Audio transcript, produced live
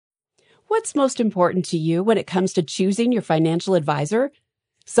What's most important to you when it comes to choosing your financial advisor?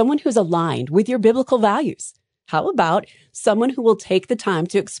 Someone who's aligned with your biblical values. How about someone who will take the time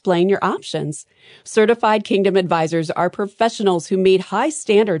to explain your options? Certified Kingdom Advisors are professionals who meet high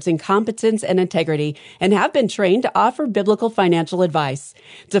standards in competence and integrity and have been trained to offer biblical financial advice.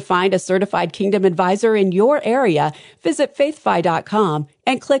 To find a Certified Kingdom Advisor in your area, visit faithfi.com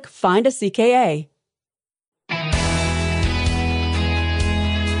and click Find a CKA.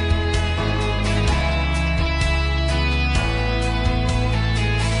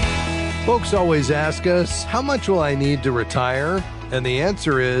 Folks always ask us, how much will I need to retire? And the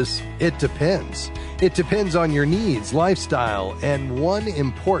answer is, it depends. It depends on your needs, lifestyle, and one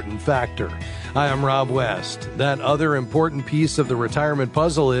important factor. Hi, I'm Rob West. That other important piece of the retirement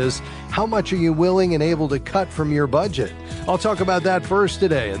puzzle is, how much are you willing and able to cut from your budget? I'll talk about that first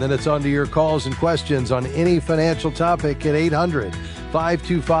today, and then it's on to your calls and questions on any financial topic at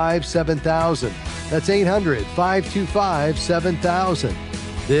 800-525-7000. That's 800-525-7000.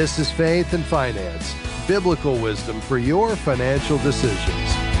 This is Faith and Finance, biblical wisdom for your financial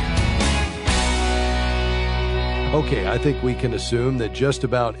decisions. Okay, I think we can assume that just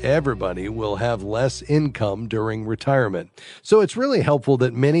about everybody will have less income during retirement. So it's really helpful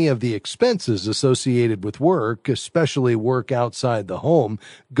that many of the expenses associated with work, especially work outside the home,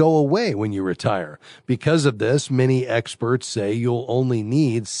 go away when you retire. Because of this, many experts say you'll only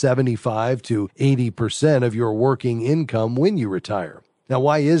need 75 to 80% of your working income when you retire. Now,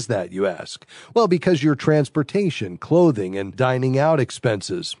 why is that, you ask? Well, because your transportation, clothing, and dining out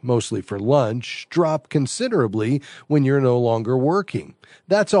expenses, mostly for lunch, drop considerably when you're no longer working.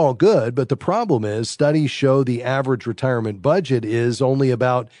 That's all good, but the problem is studies show the average retirement budget is only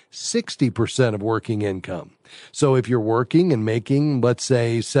about 60% of working income. So if you're working and making, let's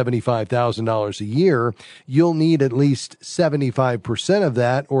say, $75,000 a year, you'll need at least 75% of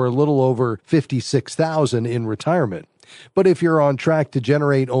that, or a little over $56,000 in retirement. But if you're on track to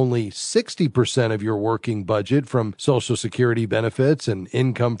generate only 60% of your working budget from Social Security benefits and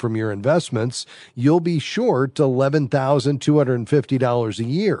income from your investments, you'll be short $11,250 a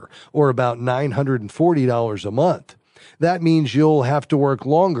year, or about $940 a month. That means you'll have to work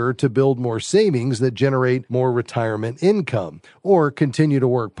longer to build more savings that generate more retirement income, or continue to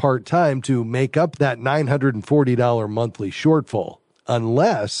work part-time to make up that $940 monthly shortfall.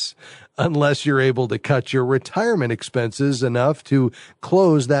 Unless you're able to cut your retirement expenses enough to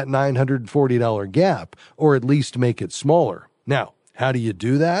close that $940 gap, or at least make it smaller. Now, how do you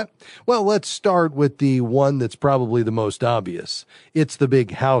do that? Well, let's start with the one that's probably the most obvious. It's the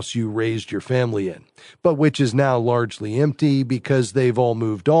big house you raised your family in, but which is now largely empty because they've all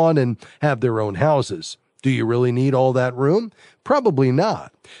moved on and have their own houses. Do you really need all that room? Probably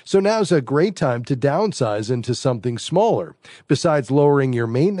not. So now's a great time to downsize into something smaller. Besides lowering your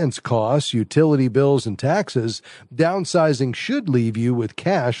maintenance costs, utility bills, and taxes, downsizing should leave you with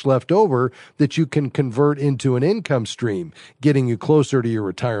cash left over that you can convert into an income stream, getting you closer to your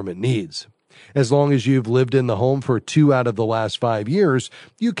retirement needs. As long as you've lived in the home for 2 out of the last 5 years,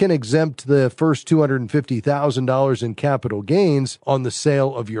 you can exempt the first $250,000 in capital gains on the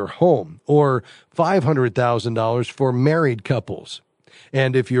sale of your home, or $500,000 for married couples.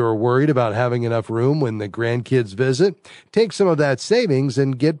 And if you're worried about having enough room when the grandkids visit, take some of that savings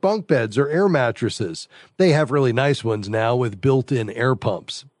and get bunk beds or air mattresses. They have really nice ones now with built-in air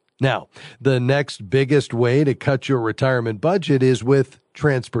pumps. Now, the next biggest way to cut your retirement budget is with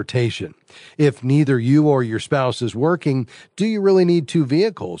transportation. If neither you or your spouse is working, do you really need 2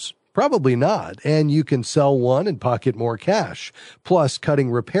 vehicles? Probably not, and you can sell one and pocket more cash, plus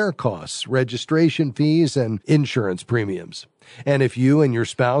cutting repair costs, registration fees, and insurance premiums. And if you and your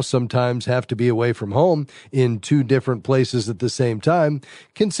spouse sometimes have to be away from home in 2 different places at the same time,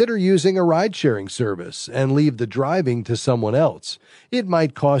 consider using a ride-sharing service and leave the driving to someone else. It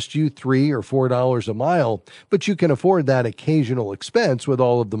might cost you $3 or $4 a mile, but you can afford that occasional expense with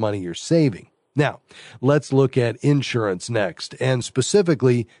all of the money you're saving. Now, let's look at insurance next, and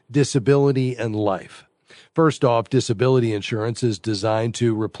specifically disability and life. First off, disability insurance is designed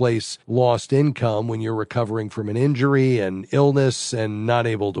to replace lost income when you're recovering from an injury and illness and not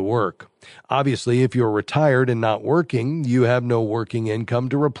able to work. Obviously, if you're retired and not working, you have no working income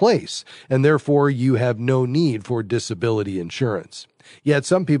to replace, and therefore you have no need for disability insurance. Yet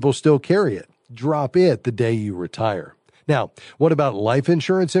some people still carry it. Drop it the day you retire. Now, what about life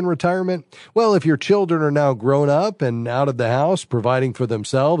insurance in retirement? Well, if your children are now grown up and out of the house, providing for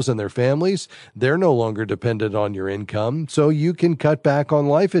themselves and their families, they're no longer dependent on your income, so you can cut back on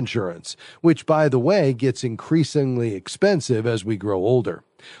life insurance, which, by the way, gets increasingly expensive as we grow older.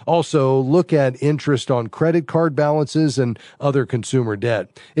 Also, look at interest on credit card balances and other consumer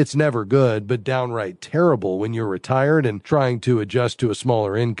debt. It's never good, but downright terrible when you're retired and trying to adjust to a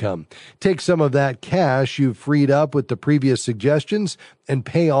smaller income. Take some of that cash you've freed up with the previous suggestions and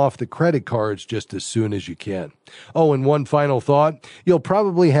pay off the credit cards just as soon as you can. Oh, and one final thought. You'll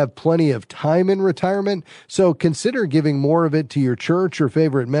probably have plenty of time in retirement, so consider giving more of it to your church or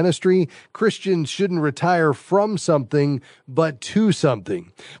favorite ministry. Christians shouldn't retire from something, but to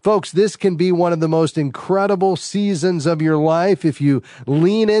something. Folks, this can be one of the most incredible seasons of your life if you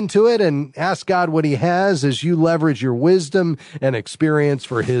lean into it and ask God what He has as you leverage your wisdom and experience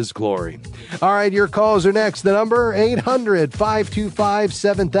for His glory. All right, your calls are next. The number,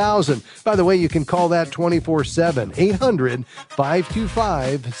 800-525-7000. By the way, you can call that 24/7,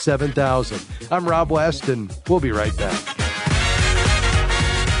 800-525-7000. I'm Rob West, and we'll be right back.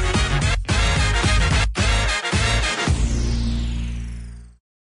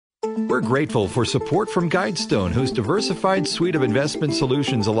 We're grateful for support from Guidestone, whose diversified suite of investment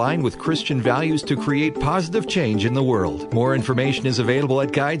solutions align with Christian values to create positive change in the world. More information is available at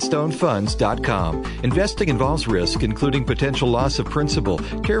GuidestoneFunds.com. Investing involves risk, including potential loss of principal.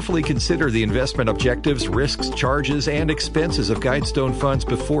 Carefully consider the investment objectives, risks, charges, and expenses of Guidestone Funds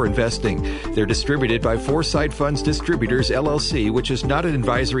before investing. They're distributed by Foresight Funds Distributors, LLC, which is not an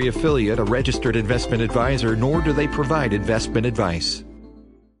advisory affiliate, a registered investment advisor, nor do they provide investment advice.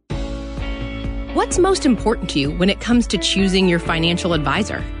 What's most important to you when it comes to choosing your financial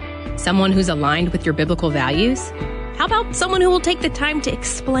advisor? Someone who's aligned with your biblical values? How about someone who will take the time to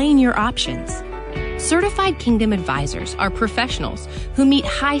explain your options? Certified Kingdom Advisors are professionals who meet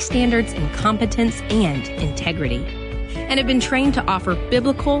high standards in competence and integrity and have been trained to offer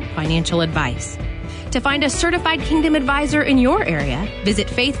biblical financial advice. To find a Certified Kingdom Advisor in your area, visit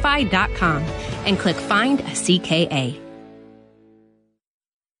faithfi.com and click Find a CKA.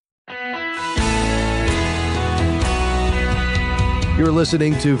 You're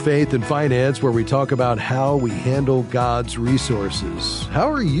listening to Faith and Finance, where we talk about how we handle God's resources.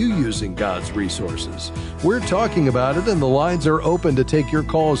 How are you using God's resources? We're talking about it, and the lines are open to take your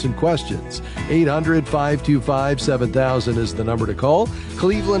calls and questions. 800-525-7000 is the number to call.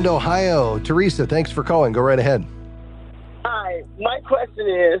 Cleveland, Ohio. Teresa, thanks for calling. Go right ahead. Hi. My question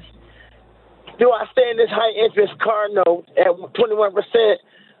is, do I stay in this high-interest car note at 21%,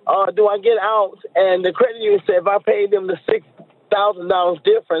 or do I get out and the credit union said if I pay them the $6,000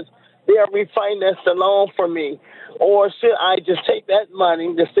 difference, they'll refinance the loan for me? Or should I just take that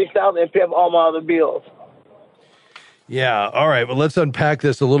money, the $6,000, and pay up all my other bills? Yeah. All right. Well, let's unpack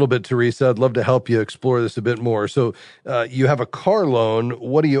this a little bit, Teresa. I'd love to help you explore this a bit more. So you have a car loan.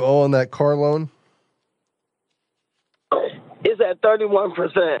 What do you owe on that car loan? It's at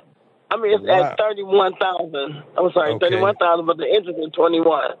 31%. I mean, it's at 31,000. I'm sorry, okay. 31,000, but the interest is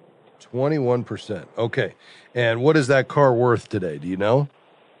 21. 21%. Okay. And what is that car worth today? Do you know?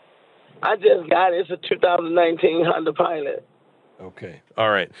 I just got it. It's a 2019 Honda Pilot. Okay. All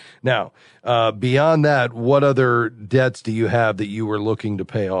right. Now, beyond that, what other debts do you have that you were looking to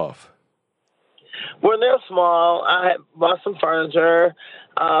pay off? Well, they're small. I had bought some furniture.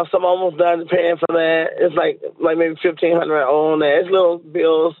 So I'm almost done paying for that. It's like maybe $1,500 on that. It's little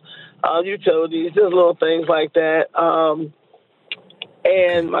bills, utilities, just little things like that.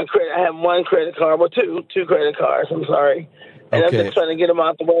 And my credit, I have one credit card, well, two credit cards. I'm sorry, and I'm just trying to get them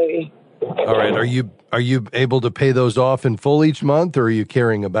out the way. All right. Are you able to pay those off in full each month, or are you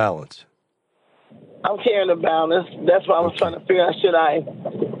carrying a balance? I'm carrying a balance. That's why I was trying to figure out, should I?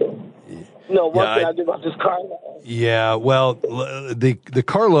 What can I do about this car loan? Yeah, well, the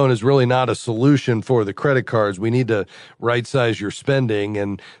car loan is really not a solution for the credit cards. We need to right-size your spending,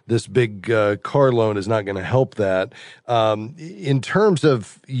 and this big car loan is not going to help that. In terms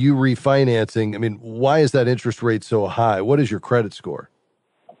of you refinancing, I mean, why is that interest rate so high? What is your credit score?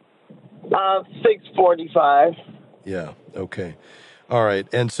 645. Yeah, okay. All right.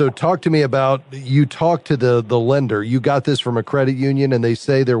 And so talk to me about, you talked to the lender. You got this from a credit union, and they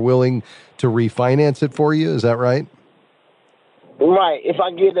say they're willing to refinance it for you. Is that right? Right. If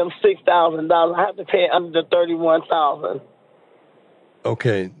I give them $6,000, I have to pay under $31,000.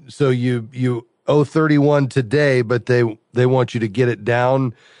 Okay. So you owe 31 today, but they want you to get it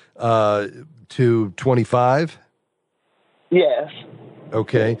down to 25? Yes.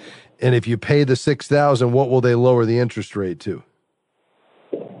 Okay. And if you pay the $6,000, what will they lower the interest rate to?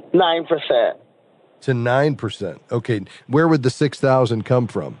 9%. To 9%. Okay. Where would the $6,000 come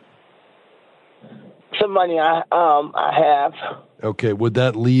from? Some money I have. Okay. Would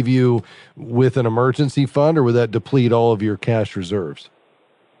that leave you with an emergency fund, or would that deplete all of your cash reserves?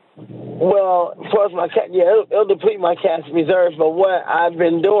 Well, as far as my it'll deplete my cash reserves. But what I've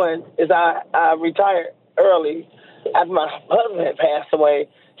been doing is I retired early after my husband had passed away,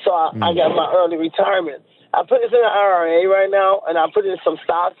 so I got my early retirement. I put this in an IRA right now, and I put it in some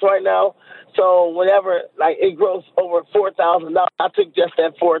stocks right now. So whenever it grows over $4,000, I took just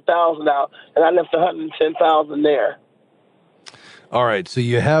that $4,000 out, and I left $110,000 there. All right. So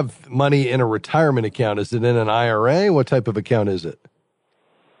you have money in a retirement account. Is it in an IRA? What type of account is it?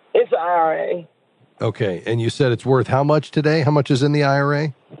 It's an IRA. Okay. And you said it's worth how much today? How much is in the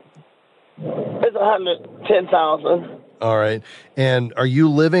IRA? It's $110,000. All right. And are you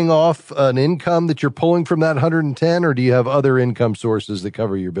living off an income that you're pulling from that 110, or do you have other income sources that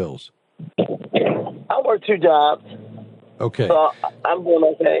cover your bills? I work 2 jobs. Okay. So I'm doing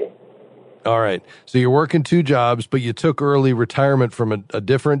okay. All right. So you're working 2 jobs, but you took early retirement from a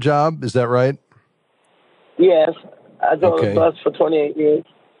different job. Is that right? Yes. I drove the bus for 28 years.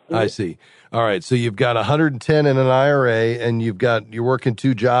 I see. All right. So you've got 110 in an IRA, and you're working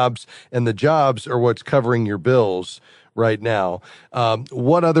 2 jobs, and the jobs are what's covering your bills right now.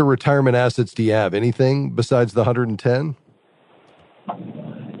 What other retirement assets do you have? Anything besides the 110?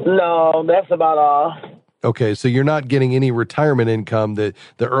 No, that's about all. Okay, so you're not getting any retirement income. The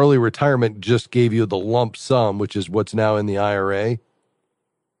early retirement just gave you the lump sum, which is what's now in the IRA?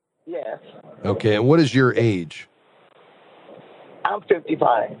 Yes. Okay, and what is your age? I'm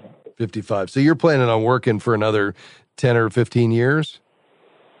 55. 55. So you're planning on working for another 10 or 15 years?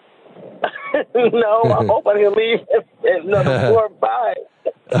 No, I hope I can leave in another 4 or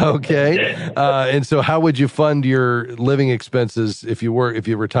 5. Okay. And so how would you fund your living expenses if you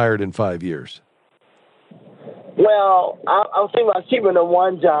retired in 5 years? Well, I'm thinking about keeping the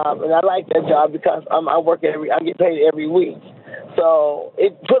one job, and I like that job because I get paid every week. So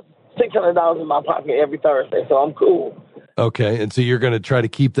it puts $600 in my pocket every Thursday, so I'm cool. Okay, and so you're going to try to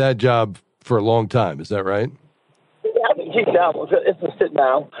keep that job for a long time, is that right? I can keep that one. It's a sit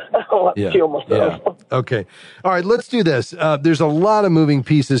down. I don't have to kill myself. Yeah. Okay. All right, let's do this. There's a lot of moving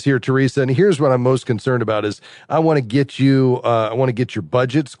pieces here, Teresa, and here's what I'm most concerned about is I want to get your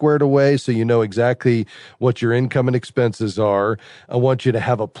budget squared away so you know exactly what your income and expenses are. I want you to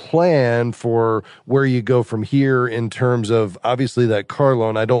have a plan for where you go from here in terms of, obviously, that car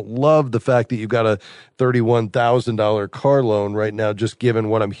loan. I don't love the fact that you've got a $31,000 car loan right now, just given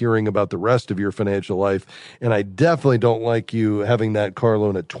what I'm hearing about the rest of your financial life. And I definitely don't like you having that car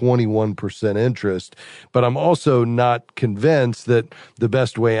loan at 21% interest. But I'm also not convinced that the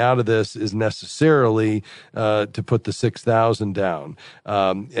best way out of this is necessarily to put the $6,000 down.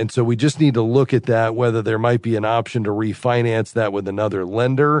 And so we just need to look at that, whether there might be an option to refinance that with another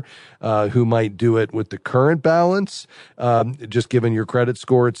lender who might do it with the current balance, just given your credit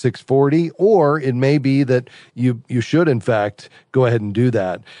score at 640, or it may be that you should, in fact, go ahead and do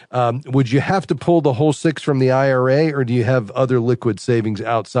that. Would you have to pull the whole 6 from the IRA, or do you have other liquid savings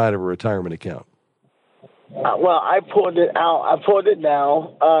outside of a retirement account? Well, I pulled it out. I pulled it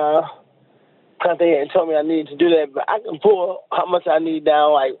down because they had told me I needed to do that. But I can pull how much I need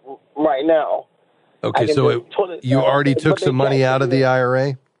down, like right now. Okay, so you already took some money out of the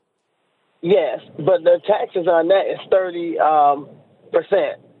IRA? Yes, but the taxes on that is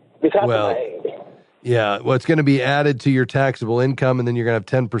 30% because of my age. Yeah, well, it's going to be added to your taxable income, and then you're going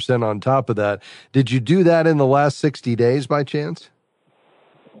to have 10% on top of that. Did you do that in the last 60 days by chance?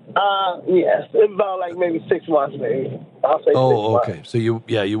 Yes, it's about like maybe 6 months, maybe. I'll say 6 months. Okay. So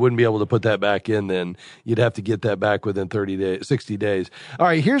you wouldn't be able to put that back in then. You'd have to get that back within 60 days. All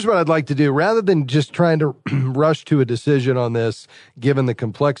right, here's what I'd like to do. Rather than just trying to rush to a decision on this, given the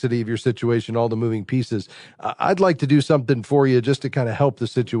complexity of your situation, all the moving pieces, I'd like to do something for you just to kind of help the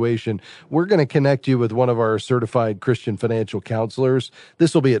situation. We're going to connect you with one of our certified Christian financial counselors.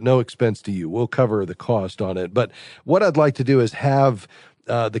 This will be at no expense to you. We'll cover the cost on it. But what I'd like to do is have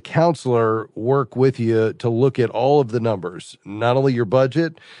the counselor work with you to look at all of the numbers, not only your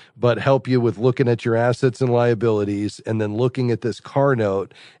budget, but help you with looking at your assets and liabilities, and then looking at this car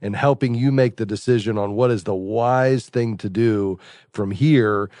note and helping you make the decision on what is the wise thing to do from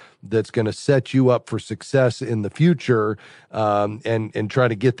here that's going to set you up for success in the future, and try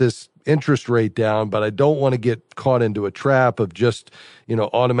to get this interest rate down. But I don't want to get caught into a trap of just,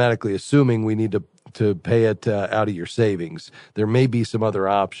 automatically assuming we need to pay it out of your savings. There may be some other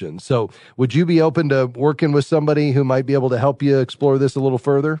options. So would you be open to working with somebody who might be able to help you explore this a little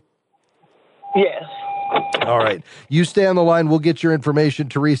further? Yes. All right. You stay on the line. We'll get your information,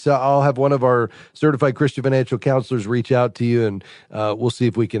 Teresa. I'll have one of our certified Christian financial counselors reach out to you, and we'll see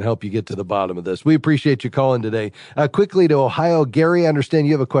if we can help you get to the bottom of this. We appreciate you calling today. Quickly to Ohio. Gary, I understand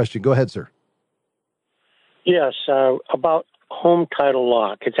you have a question. Go ahead, sir. Yes, about home title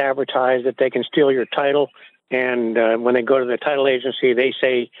lock. It's advertised that they can steal your title, and when they go to the title agency, they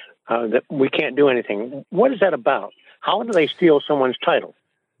say that we can't do anything. What is that about? How do they steal someone's title?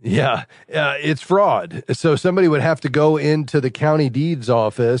 Yeah, it's fraud. So somebody would have to go into the county deeds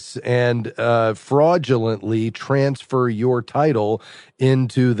office and fraudulently transfer your title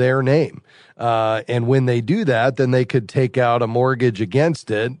into their name. And when they do that, then they could take out a mortgage against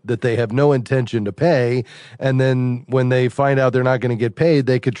it that they have no intention to pay. And then when they find out they're not going to get paid,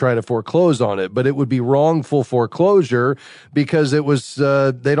 they could try to foreclose on it. But it would be wrongful foreclosure because it was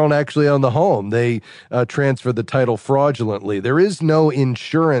they don't actually own the home. They transfer the title fraudulently. There is no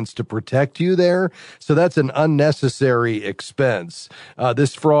insurance to protect you there. So that's an unnecessary expense.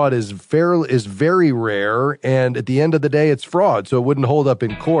 This fraud is very rare. And at the end of the day, it's fraud. So it wouldn't hold up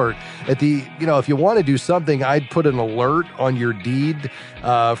in court. If you want to do something, I'd put an alert on your deed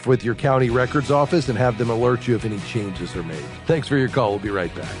with your county records office and have them alert you if any changes are made. Thanks for your call. We'll be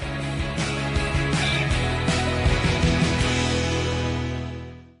right back.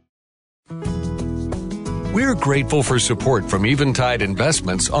 We're grateful for support from Eventide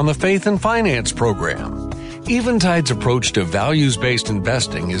Investments on the Faith and Finance program. Eventide's approach to values-based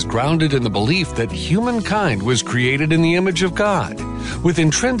investing is grounded in the belief that humankind was created in the image of God, with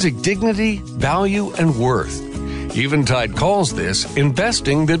intrinsic dignity, value, and worth. Eventide calls this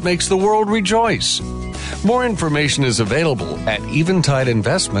investing that makes the world rejoice. More information is available at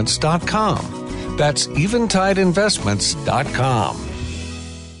eventideinvestments.com. That's eventideinvestments.com.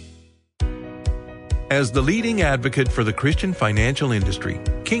 As the leading advocate for the Christian financial industry,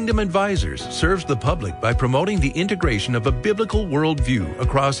 Kingdom Advisors serves the public by promoting the integration of a biblical worldview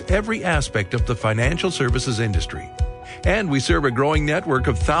across every aspect of the financial services industry. And we serve a growing network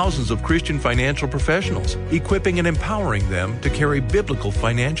of thousands of Christian financial professionals, equipping and empowering them to carry biblical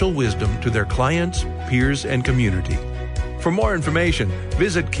financial wisdom to their clients, peers, and community. For more information,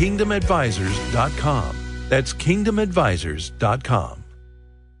 visit kingdomadvisors.com. That's kingdomadvisors.com.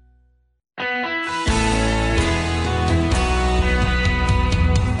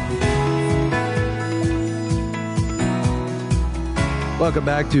 Welcome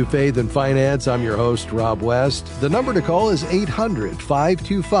back to Faith and Finance. I'm your host, Rob West. The number to call is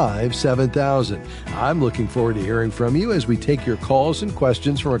 800-525-7000. I'm looking forward to hearing from you as we take your calls and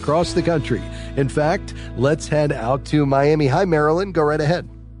questions from across the country. In fact, let's head out to Miami. Hi, Marilyn. Go right ahead.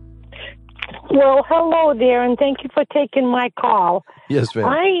 Well, hello there, and thank you for taking my call. Yes, ma'am.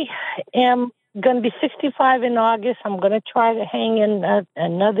 I am going to be 65 in August. I'm going to try to hang in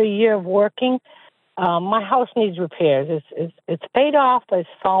another year of working. My house needs repairs. It's paid off, but it's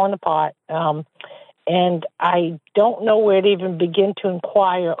falling apart. And I don't know where to even begin to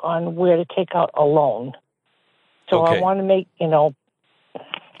inquire on where to take out a loan. So Okay. I want to make,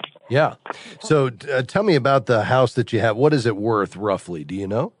 Yeah. So tell me about the house that you have. What is it worth roughly? Do you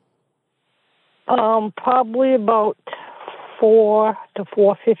know? Probably about $400 to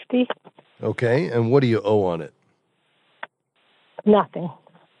 $450. Okay. And what do you owe on it? Nothing.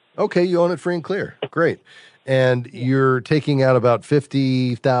 Okay, you own it free and clear. Great. And you're taking out about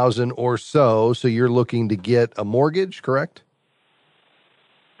 $50,000 or so you're looking to get a mortgage, correct?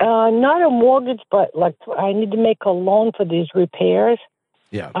 Not a mortgage, but I need to make a loan for these repairs.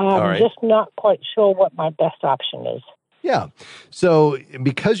 Yeah. I'm All right. just not quite sure what my best option is. Yeah. So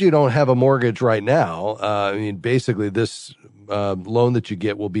because you don't have a mortgage right now, basically this loan that you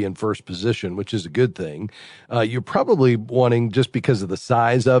get will be in first position, which is a good thing. You're probably wanting, just because of the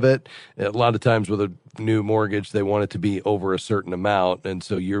size of it, a lot of times with a new mortgage, they want it to be over a certain amount. And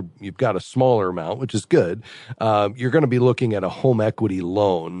so you've got a smaller amount, which is good. You're going to be looking at a home equity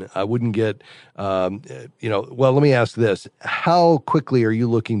loan. I wouldn't get, well, let me ask this. How quickly are you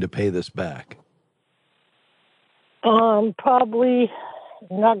looking to pay this back? Probably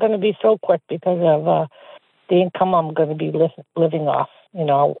not going to be so quick because of the income I'm going to be living off, when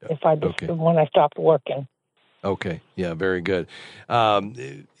I stop working. Okay. Yeah, very good.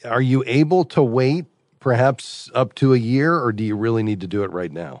 Are you able to wait perhaps up to a year, or do you really need to do it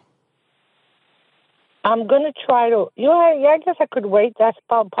right now? I'm going to try to, I guess I could wait. That's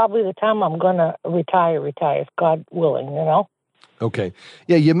probably the time I'm going to retire, if God willing, Okay.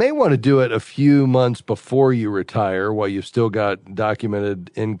 Yeah, you may want to do it a few months before you retire while you've still got documented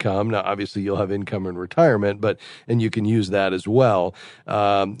income. Now, obviously, you'll have income in retirement, and you can use that as well.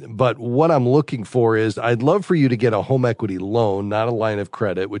 But what I'm looking for is I'd love for you to get a home equity loan, not a line of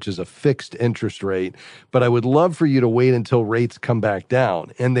credit, which is a fixed interest rate. But I would love for you to wait until rates come back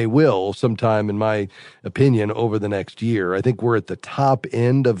down, and they will sometime, in my opinion, over the next year. I think we're at the top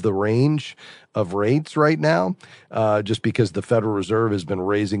end of the range. of rates right now, just because the Federal Reserve has been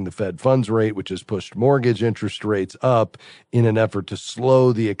raising the Fed funds rate, which has pushed mortgage interest rates up in an effort to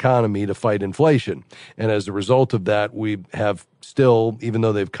slow the economy to fight inflation. And as a result of that, we have still, even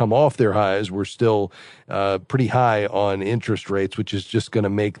though they've come off their highs, we're still pretty high on interest rates, which is just going to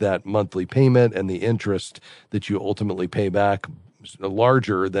make that monthly payment and the interest that you ultimately pay back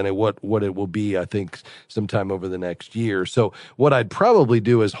larger than what it will be, I think, sometime over the next year. So what I'd probably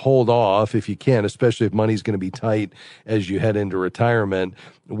do is hold off if you can, especially if money's going to be tight as you head into retirement.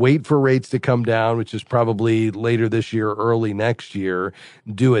 Wait for rates to come down, which is probably later this year, early next year.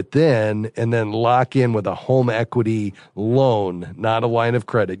 Do it then, and then lock in with a home equity loan, not a line of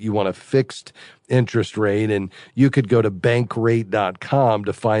credit. You want a fixed interest rate, and you could go to bankrate.com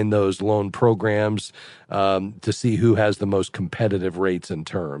to find those loan programs to see who has the most competitive rates and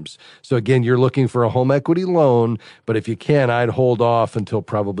terms. So again, you're looking for a home equity loan, but if you can, I'd hold off until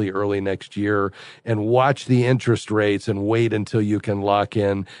probably early next year and watch the interest rates and wait until you can lock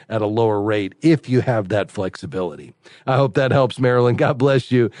in at a lower rate if you have that flexibility. I hope that helps, Marilyn. God bless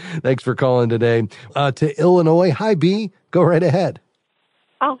you. Thanks for calling today. To Illinois. Hi, B. Go right ahead.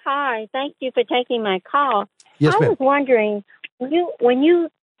 Oh, hi. Thank you for taking my call. Yes, ma'am. I was wondering, when you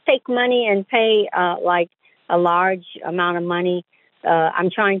take money and pay like a large amount of money,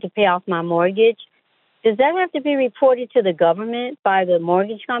 I'm trying to pay off my mortgage, does that have to be reported to the government by the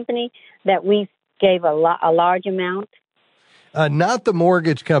mortgage company that we gave a large amount? Not the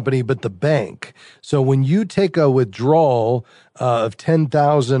mortgage company, but the bank. So when you take a withdrawal of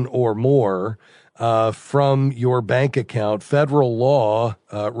 $10,000 or more from your bank account, federal law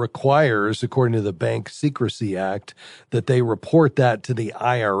requires, according to the Bank Secrecy Act, that they report that to the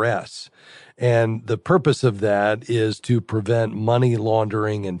IRS. And the purpose of that is to prevent money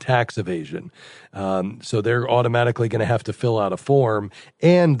laundering and tax evasion. So they're automatically going to have to fill out a form,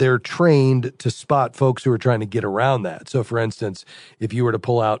 and they're trained to spot folks who are trying to get around that. So, for instance, if you were to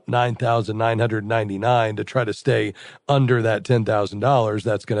pull out $9,999 to try to stay under that $10,000,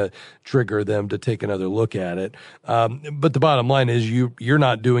 that's going to trigger them to take another look at it. But the bottom line is you're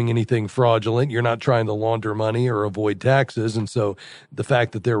not doing anything fraudulent. You're not trying to launder money or avoid taxes. And so the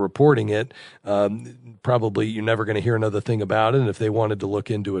fact that they're reporting it, probably you're never going to hear another thing about it. And if they wanted to look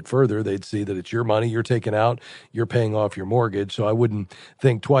into it further, they'd see that it's your money you're taking out, you're paying off your mortgage. So I wouldn't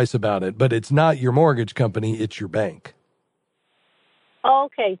think twice about it. But it's not your mortgage company, it's your bank.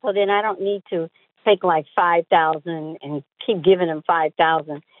 Okay, so then I don't need to take like $5,000 and keep giving them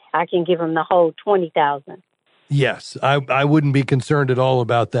 $5,000. I can give them the whole $20,000. Yes, I wouldn't be concerned at all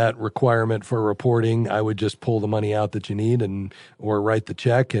about that requirement for reporting. I would just pull the money out that you need or write the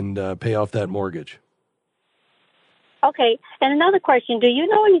check and pay off that mortgage. Okay, and another question, do you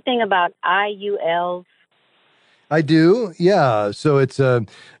know anything about IULs? I do, yeah. So it's a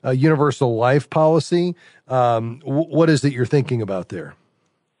universal life policy. What is it you're thinking about there?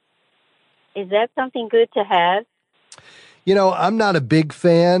 Is that something good to have? You know, I'm not a big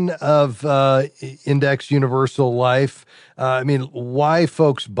fan of Index Universal Life. I mean, why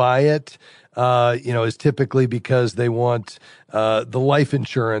folks buy it, is typically because they want the life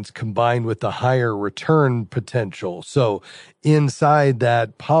insurance combined with the higher return potential. So inside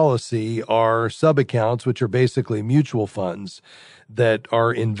that policy are sub-accounts, which are basically mutual funds that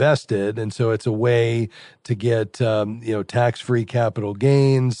are invested. And so it's a way to get, tax-free capital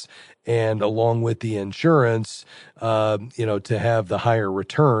gains, and along with the insurance, to have the higher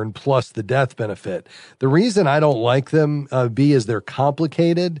return plus the death benefit. The reason I don't like them, B, is they're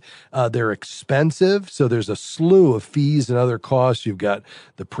complicated. They're expensive. So there's a slew of fees and other costs. You've got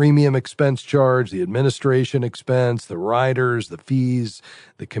the premium expense charge, the administration expense, the riders, the fees,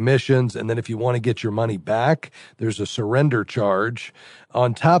 the commissions. And then if you want to get your money back, there's a surrender charge.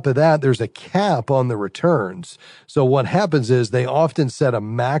 On top of that, there's a cap on the returns. So what happens is they often set a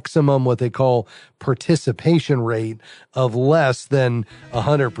maximum, what they call participation rate of less than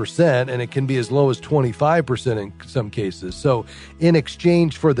 100%, and it can be as low as 25% in some cases. So in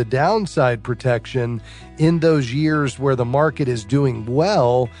exchange for the downside protection, in those years where the market is doing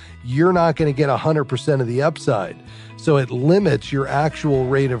well, you're not going to get 100% of the upside. So it limits your actual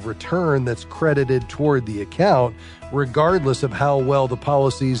rate of return that's credited toward the account, regardless of how well the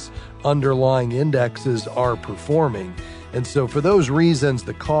policy's underlying indexes are performing. And so for those reasons,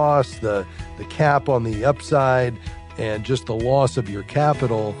 the cost, the cap on the upside, and just the loss of your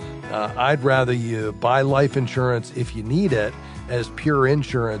capital, I'd rather you buy life insurance if you need it as pure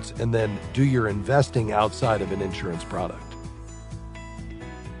insurance and then do your investing outside of an insurance product.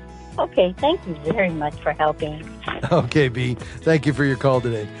 Okay, thank you very much for helping. Okay, B. Thank you for your call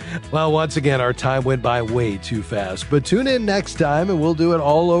today. Well, once again, our time went by way too fast, but tune in next time and we'll do it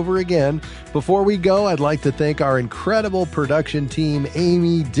all over again. Before we go, I'd like to thank our incredible production team,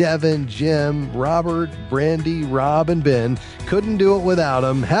 Amy, Devin, Jim, Robert, Brandy, Rob, and Ben. Couldn't do it without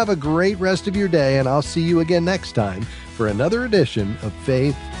them. Have a great rest of your day, and I'll see you again next time for another edition of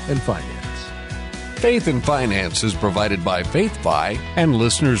Faith and Finance. Faith and Finance is provided by FaithFi and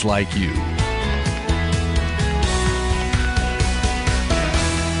listeners like you.